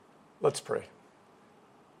Let's pray.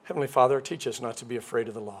 Heavenly Father, teach us not to be afraid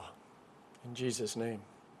of the law. In Jesus' name,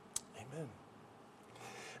 amen.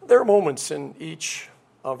 There are moments in each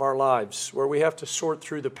of our lives where we have to sort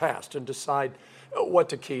through the past and decide what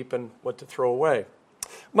to keep and what to throw away.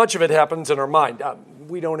 Much of it happens in our mind.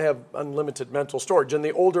 We don't have unlimited mental storage, and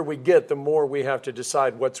the older we get, the more we have to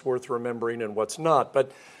decide what's worth remembering and what's not.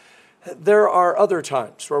 But there are other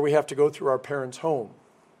times where we have to go through our parents' home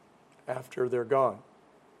after they're gone,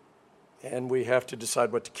 and we have to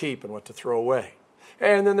decide what to keep and what to throw away.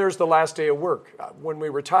 And then there's the last day of work, when we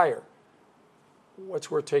retire.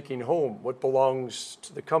 What's worth taking home? What belongs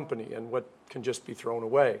to the company and what can just be thrown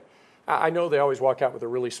away? I know they always walk out with a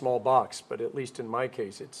really small box, but at least in my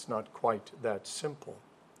case, it's not quite that simple.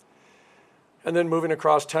 And then moving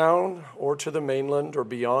across town or to the mainland or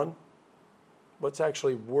beyond, what's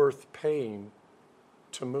actually worth paying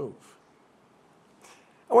to move?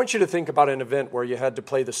 I want you to think about an event where you had to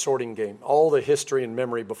play the sorting game, all the history and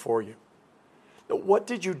memory before you. What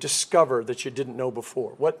did you discover that you didn't know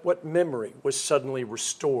before? What memory was suddenly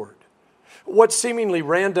restored? What seemingly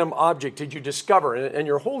random object did you discover? And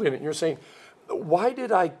you're holding it and you're saying, why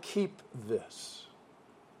did I keep this?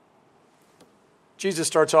 Jesus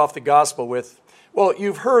starts off the gospel with, well,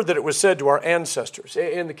 you've heard that it was said to our ancestors.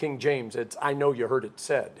 In the King James, it's, I know you heard it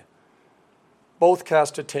said. Both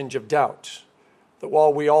cast a tinge of doubt that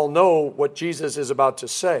while we all know what Jesus is about to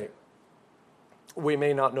say, we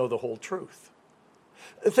may not know the whole truth.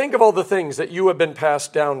 Think of all the things that you have been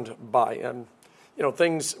passed down by, and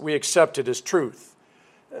things we accepted as truth,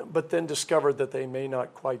 but then discovered that they may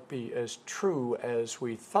not quite be as true as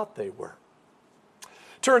we thought they were.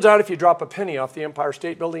 Turns out if you drop a penny off the Empire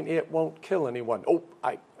State Building, it won't kill anyone. Oh,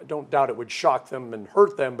 I don't doubt it would shock them and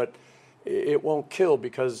hurt them, but it won't kill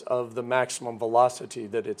because of the maximum velocity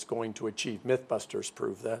that it's going to achieve. Mythbusters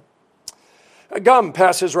prove that. A gum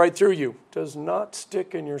passes right through you, does not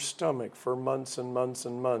stick in your stomach for months and months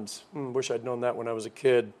and months. Wish I'd known that when I was a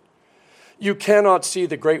kid. You cannot see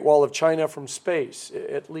the Great Wall of China from space,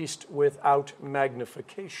 at least without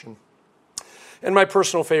magnification. And my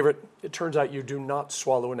personal favorite, it turns out you do not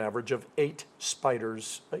swallow an average of 8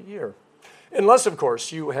 spiders a year. Unless, of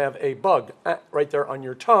course, you have a bug right there on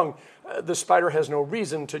your tongue. The spider has no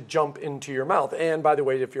reason to jump into your mouth. And by the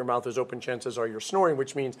way, if your mouth is open, chances are you're snoring,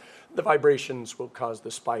 which means the vibrations will cause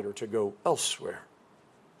the spider to go elsewhere.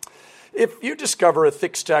 If you discover a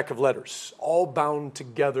thick stack of letters, all bound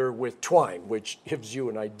together with twine, which gives you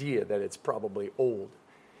an idea that it's probably old,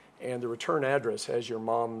 and the return address has your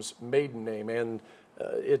mom's maiden name, and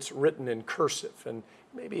it's written in cursive, and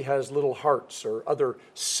maybe has little hearts or other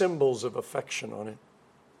symbols of affection on it,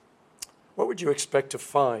 what would you expect to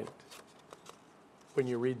find when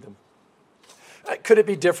you read them? Could it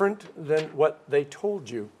be different than what they told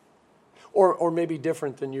you? Or maybe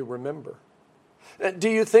different than you remember? Do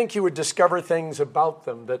you think you would discover things about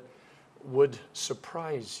them that would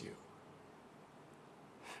surprise you?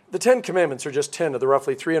 The 10 Commandments are just 10 of the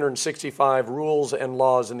roughly 365 rules and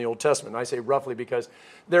laws in the Old Testament. I say roughly because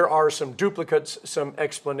there are some duplicates, some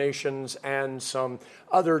explanations, and some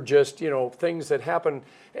other just, things that happen.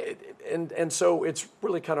 And so it's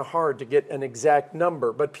really kind of hard to get an exact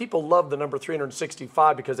number. But people love the number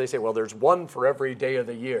 365 because they say, well, there's one for every day of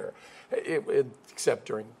the year, except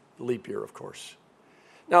during leap year, of course.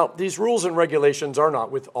 Now, these rules and regulations are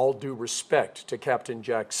not, with all due respect to Captain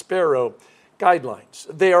Jack Sparrow, guidelines.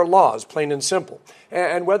 They are laws, plain and simple.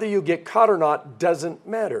 And whether you get caught or not doesn't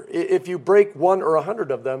matter. If you break 1 or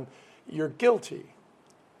 100 of them, you're guilty.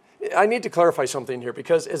 I need to clarify something here,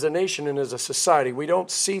 because as a nation and as a society, we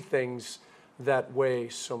don't see things that way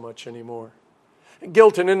so much anymore.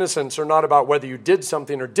 Guilt and innocence are not about whether you did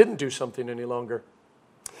something or didn't do something any longer.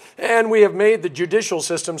 And we have made the judicial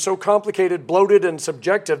system so complicated, bloated, and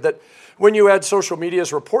subjective that when you add social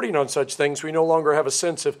media's reporting on such things, we no longer have a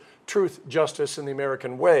sense of truth, justice, and the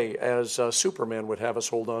American way, as Superman would have us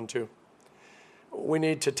hold on to. We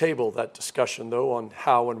need to table that discussion, though, on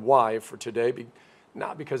how and why for today,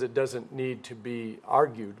 not because it doesn't need to be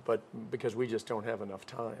argued, but because we just don't have enough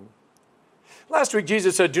time. Last week,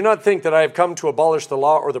 Jesus said, "Do not think that I have come to abolish the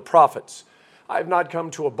law or the prophets. I have not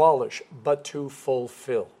come to abolish, but to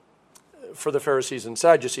fulfill." For the Pharisees and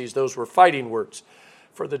Sadducees, those were fighting words.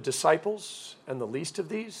 For the disciples and the least of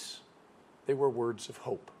these, they were words of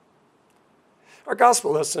hope. Our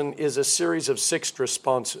gospel lesson is a series of 6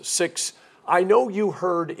 responses. 6, I know you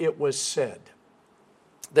heard it was said.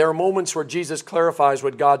 There are moments where Jesus clarifies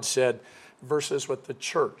what God said versus what the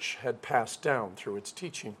church had passed down through its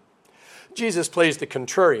teaching. Jesus plays the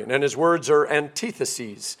contrarian, and his words are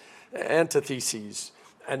antitheses.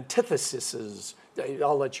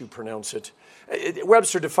 I'll let you pronounce it.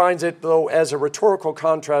 Webster defines it, though, as a rhetorical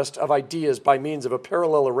contrast of ideas by means of a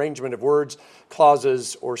parallel arrangement of words,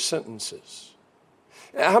 clauses, or sentences.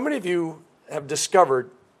 How many of you have discovered,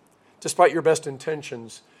 despite your best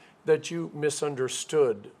intentions, that you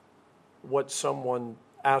misunderstood what someone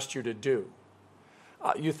asked you to do?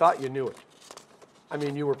 You thought you knew it. I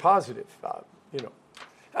mean, you were positive,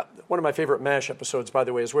 One of my favorite MASH episodes, by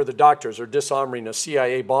the way, is where the doctors are disarming a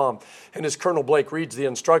CIA bomb, and as Colonel Blake reads the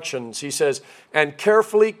instructions, he says, "And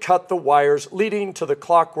carefully cut the wires leading to the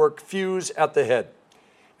clockwork fuse at the head."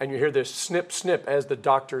 And you hear this snip, snip as the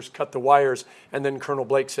doctors cut the wires, and then Colonel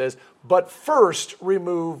Blake says, "But first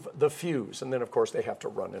remove the fuse." And then, of course, they have to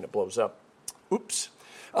run, and it blows up. Oops.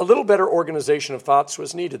 A little better organization of thoughts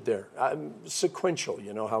was needed there. Sequential,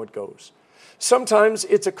 you know how it goes. Sometimes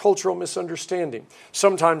it's a cultural misunderstanding.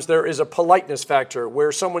 Sometimes there is a politeness factor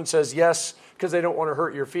where someone says yes because they don't want to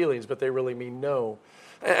hurt your feelings, but they really mean no.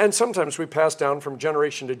 And sometimes we pass down from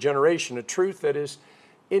generation to generation a truth that is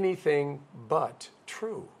anything but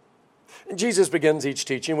true. And Jesus begins each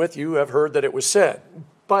teaching with, "You have heard that it was said,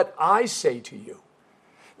 but I say to you."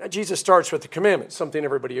 Now, Jesus starts with the commandments, something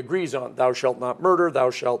everybody agrees on. Thou shalt not murder,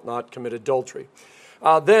 thou shalt not commit adultery.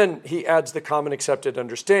 Then he adds the common accepted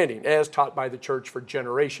understanding, as taught by the church for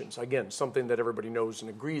generations. Again, something that everybody knows and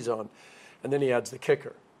agrees on. And then he adds the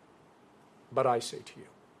kicker. But I say to you.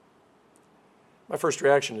 My first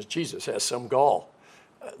reaction is, Jesus has some gall.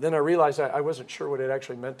 Then I realized I wasn't sure what it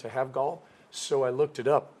actually meant to have gall, so I looked it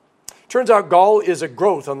up. Turns out gall is a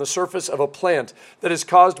growth on the surface of a plant that is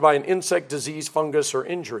caused by an insect, disease, fungus, or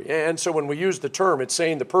injury. And so when we use the term, it's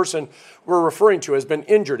saying the person we're referring to has been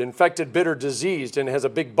injured, infected, bitter, diseased, and has a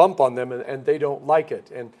big bump on them, and they don't like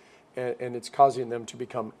it. And it's causing them to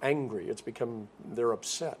become angry. They're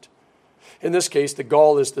upset. In this case, the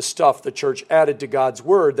gall is the stuff the church added to God's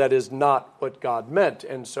word that is not what God meant.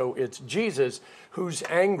 And so it's Jesus who's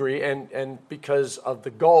angry, and because of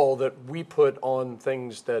the gall that we put on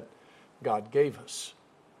things that God gave us.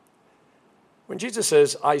 When Jesus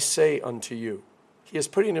says, "I say unto you," he is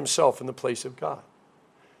putting himself in the place of God.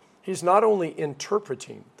 He's not only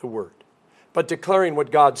interpreting the word, but declaring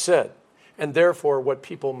what God said, and therefore what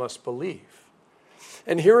people must believe.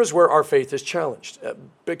 And here is where our faith is challenged.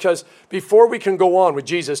 Because before we can go on with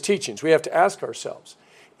Jesus' teachings, we have to ask ourselves,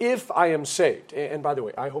 if I am saved, and by the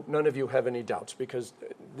way, I hope none of you have any doubts, because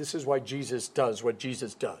this is why Jesus does what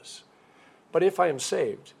Jesus does. But if I am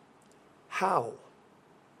saved, how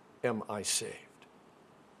am I saved?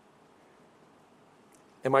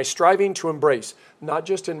 Am I striving to embrace, not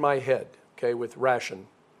just in my head, with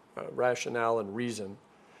rationale and reason,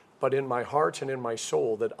 but in my heart and in my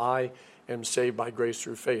soul, that I am saved by grace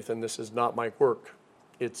through faith, and this is not my work,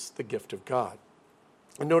 it's the gift of God.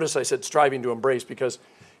 And notice I said striving to embrace, because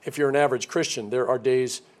if you're an average Christian, there are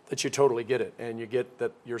days that you totally get it, and you get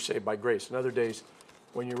that you're saved by grace, and other days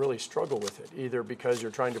when you really struggle with it, either because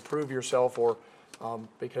you're trying to prove yourself or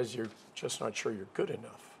because you're just not sure you're good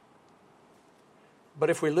enough. But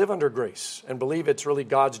if we live under grace and believe it's really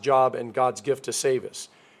God's job and God's gift to save us,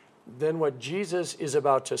 then what Jesus is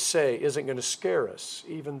about to say isn't going to scare us,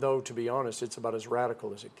 even though, to be honest, it's about as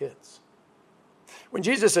radical as it gets. When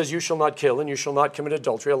Jesus says, "You shall not kill and you shall not commit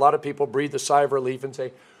adultery," a lot of people breathe a sigh of relief and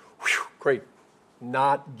say, "Whew, great,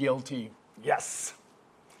 not guilty, yes."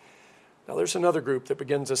 Now, there's another group that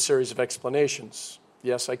begins a series of explanations.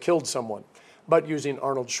 Yes, I killed someone, but using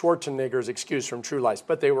Arnold Schwarzenegger's excuse from True Lies.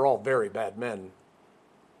 But they were all very bad men.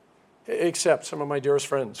 Except some of my dearest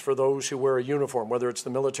friends, for those who wear a uniform, whether it's the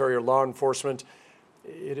military or law enforcement,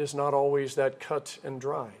 it is not always that cut and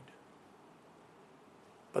dried.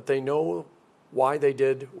 But they know why they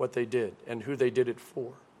did what they did and who they did it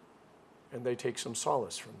for. And they take some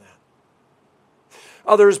solace from that.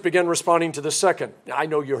 Others begin responding to the second. "I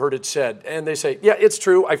know you heard it said." And they say, "Yeah, it's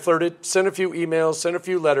true. I flirted, sent a few emails, sent a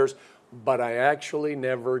few letters, but I actually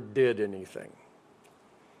never did anything."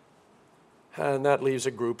 And that leaves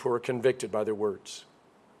a group who are convicted by their words.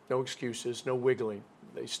 No excuses, no wiggling.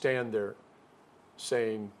 They stand there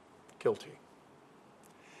saying, "Guilty."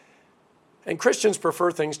 And Christians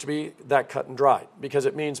prefer things to be that cut and dried, because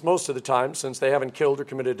it means most of the time, since they haven't killed or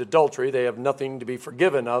committed adultery, they have nothing to be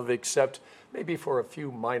forgiven of except maybe for a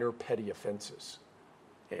few minor petty offenses.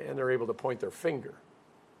 And they're able to point their finger,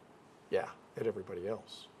 at everybody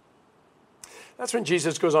else. That's when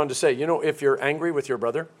Jesus goes on to say, if you're angry with your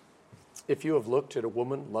brother, if you have looked at a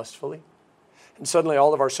woman lustfully, and suddenly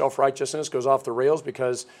all of our self-righteousness goes off the rails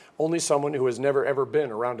because only someone who has never, ever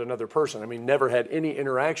been around another person, never had any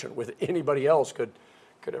interaction with anybody else could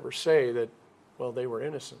ever say that, they were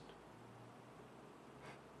innocent.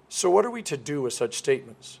 So what are we to do with such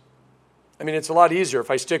statements? I mean, it's a lot easier if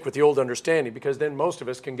I stick with the old understanding, because then most of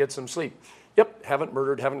us can get some sleep. Yep, haven't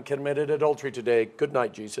murdered, haven't committed adultery today. Good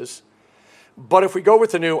night, Jesus. But if we go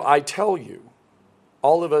with the new, I tell you,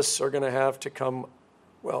 all of us are going to have to come,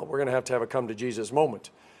 well, we're going to have a come to Jesus moment,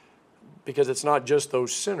 because it's not just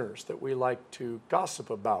those sinners that we like to gossip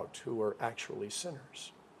about who are actually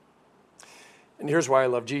sinners. And here's why I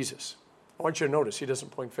love Jesus. I want you to notice he doesn't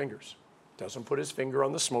point fingers. Doesn't put his finger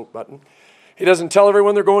on the smoke button. He doesn't tell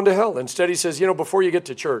everyone they're going to hell. Instead, he says, before you get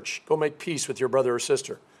to church, go make peace with your brother or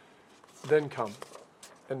sister. Then come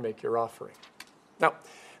and make your offering. Now,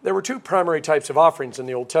 there were two primary types of offerings in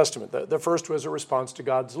the Old Testament. The first was a response to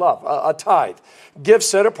God's love, a tithe, gift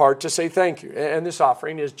set apart to say thank you. And this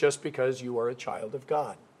offering is just because you are a child of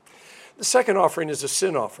God. The second offering is a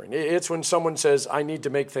sin offering. It's when someone says, I need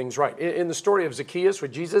to make things right. In the story of Zacchaeus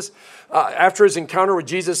with Jesus, after his encounter with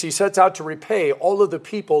Jesus, he sets out to repay all of the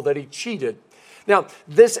people that he cheated. Now,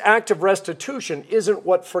 this act of restitution isn't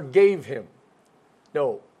what forgave him.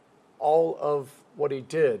 No, all of what he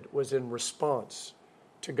did was in response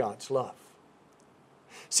to God's love.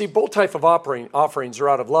 See, both types of offerings are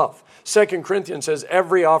out of love. 2 Corinthians says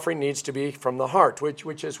every offering needs to be from the heart,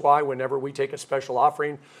 which is why whenever we take a special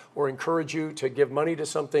offering or encourage you to give money to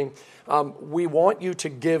something, we want you to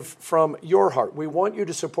give from your heart. We want you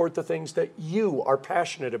to support the things that you are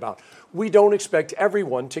passionate about. We don't expect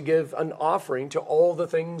everyone to give an offering to all the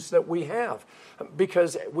things that we have,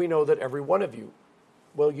 because we know that every one of you,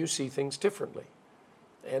 well, you see things differently.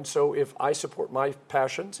 And so if I support my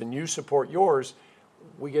passions and you support yours,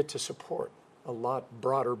 we get to support a lot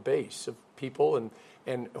broader base of people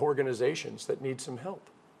and organizations that need some help.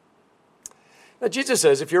 Now, Jesus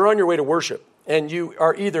says if you're on your way to worship and you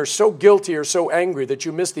are either so guilty or so angry that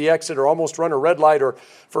you miss the exit or almost run a red light or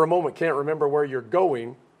for a moment can't remember where you're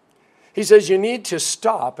going, he says you need to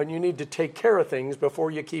stop and you need to take care of things before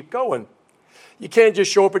you keep going. You can't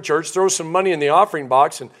just show up at church, throw some money in the offering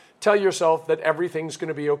box, and tell yourself that everything's going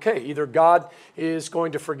to be okay. Either God is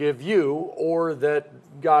going to forgive you or that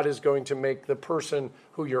God is going to make the person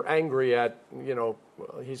who you're angry at,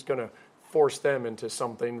 he's going to force them into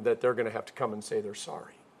something that they're going to have to come and say they're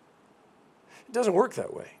sorry. It doesn't work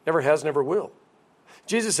that way. Never has, never will.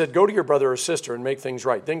 Jesus said, go to your brother or sister and make things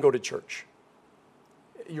right, then go to church.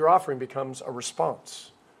 Your offering becomes a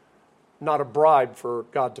response, not a bribe for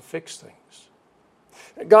God to fix things.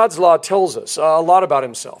 God's law tells us a lot about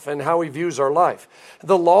himself and how he views our life.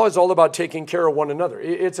 The law is all about taking care of one another.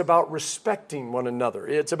 It's about respecting one another.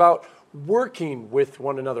 It's about working with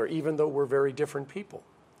one another, even though we're very different people.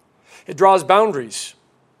 It draws boundaries.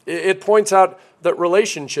 It points out that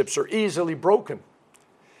relationships are easily broken.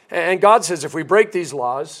 And God says if we break these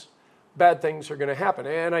laws, bad things are going to happen.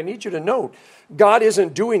 And I need you to note, God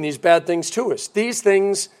isn't doing these bad things to us. These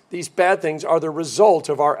bad things are the result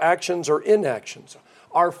of our actions or inactions,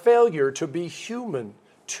 our failure to be human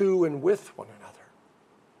to and with one another.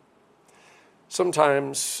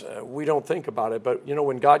 Sometimes we don't think about it, but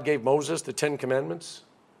when God gave Moses the 10 Commandments,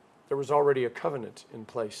 there was already a covenant in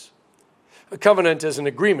place. A covenant is an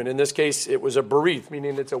agreement. In this case, it was a berith,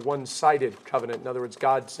 meaning it's a one-sided covenant. In other words,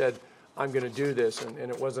 God said, I'm going to do this, and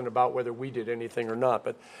it wasn't about whether we did anything or not.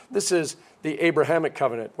 But this is the Abrahamic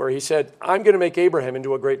covenant, where he said, I'm going to make Abraham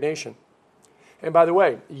into a great nation. And by the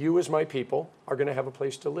way, you as my people are going to have a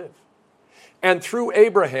place to live. And through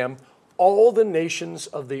Abraham, all the nations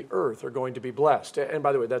of the earth are going to be blessed. And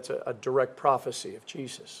by the way, that's a direct prophecy of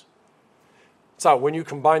Jesus. So when you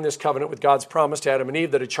combine this covenant with God's promise to Adam and Eve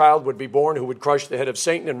that a child would be born who would crush the head of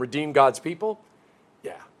Satan and redeem God's people,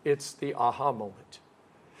 it's the aha moment.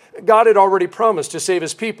 God had already promised to save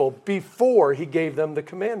his people before he gave them the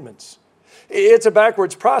commandments. It's a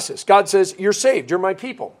backwards process. God says, you're saved, you're my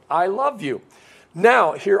people, I love you.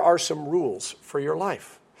 Now, here are some rules for your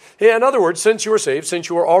life. In other words, since you are saved, since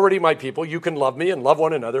you are already my people, you can love me and love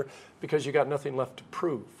one another because you got nothing left to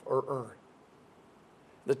prove or earn.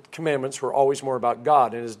 The commandments were always more about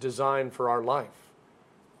God and his design for our life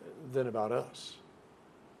than about us.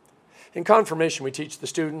 In confirmation, we teach the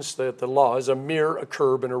students that the law is a mirror, a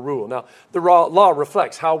curb, and a rule. Now, the law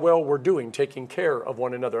reflects how well we're doing taking care of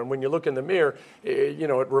one another. And when you look in the mirror, it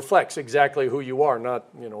reflects exactly who you are, not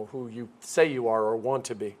who you say you are or want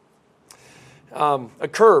to be. A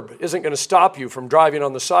curb isn't going to stop you from driving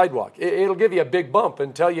on the sidewalk. It'll give you a big bump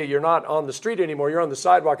and tell you you're not on the street anymore. You're on the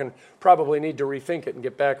sidewalk and probably need to rethink it and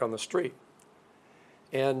get back on the street.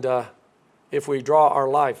 And if we draw our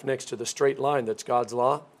life next to the straight line that's God's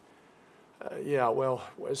law,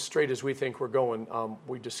 as straight as we think we're going,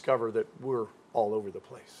 we discover that we're all over the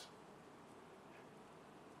place.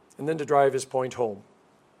 And then to drive his point home,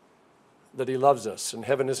 that he loves us, and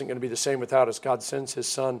heaven isn't going to be the same without us. God sends his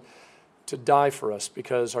son to die for us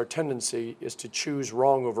because our tendency is to choose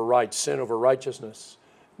wrong over right, sin over righteousness,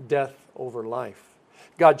 death over life.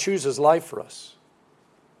 God chooses life for us,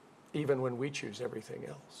 even when we choose everything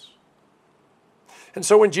else. And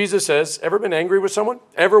so when Jesus says, ever been angry with someone?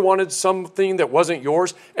 Ever wanted something that wasn't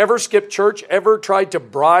yours? Ever skipped church? Ever tried to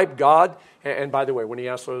bribe God? And by the way, when he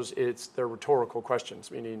asks those, they're rhetorical questions,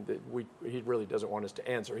 meaning that he really doesn't want us to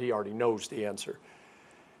answer. He already knows the answer.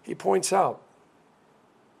 He points out,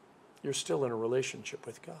 you're still in a relationship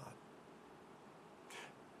with God.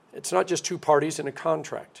 It's not just two parties in a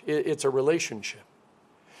contract. It's a relationship.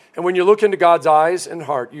 And when you look into God's eyes and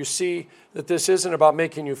heart, you see that this isn't about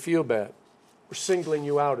making you feel bad or singling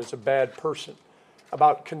you out as a bad person,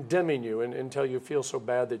 about condemning you until you feel so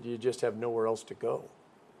bad that you just have nowhere else to go.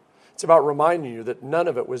 It's about reminding you that none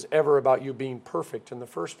of it was ever about you being perfect in the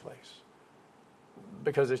first place,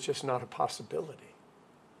 because it's just not a possibility.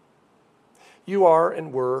 You are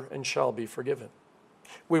and were and shall be forgiven.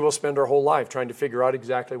 We will spend our whole life trying to figure out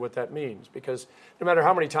exactly what that means, because no matter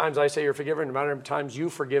how many times I say you're forgiven, no matter how many times you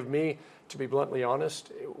forgive me, to be bluntly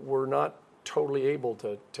honest, we're not totally able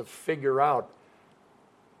to figure out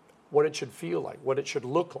what it should feel like, what it should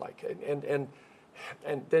look like, and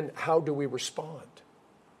then how do we respond?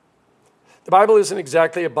 The Bible isn't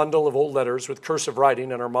exactly a bundle of old letters with cursive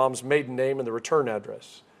writing and our mom's maiden name and the return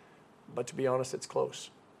address, but to be honest, it's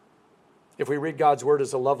close. If we read God's word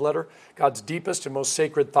as a love letter, God's deepest and most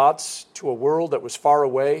sacred thoughts to a world that was far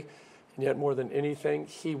away, and yet more than anything,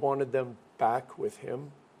 he wanted them back with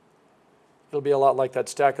him. It'll be a lot like that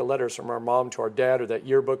stack of letters from our mom to our dad, or that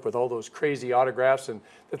yearbook with all those crazy autographs and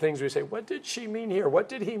the things we say, what did she mean here? What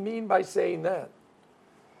did he mean by saying that?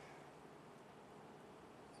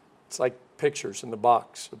 It's like pictures in the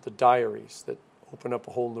box of the diaries that open up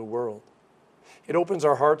a whole new world. It opens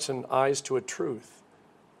our hearts and eyes to a truth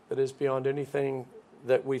that is beyond anything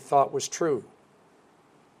that we thought was true.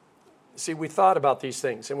 See, we thought about these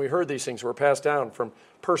things and we heard these things were passed down from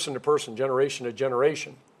person to person, generation to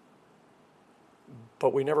generation,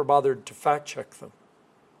 but we never bothered to fact check them.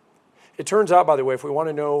 It turns out, by the way, if we want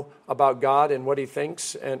to know about God and what he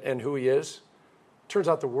thinks and who he is, it turns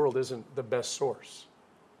out the world isn't the best source.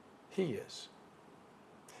 He is.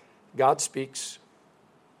 God speaks.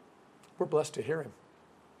 We're blessed to hear him.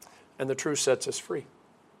 And the truth sets us free.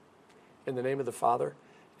 In the name of the Father,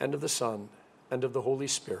 and of the Son, and of the Holy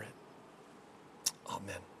Spirit.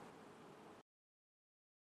 Amen.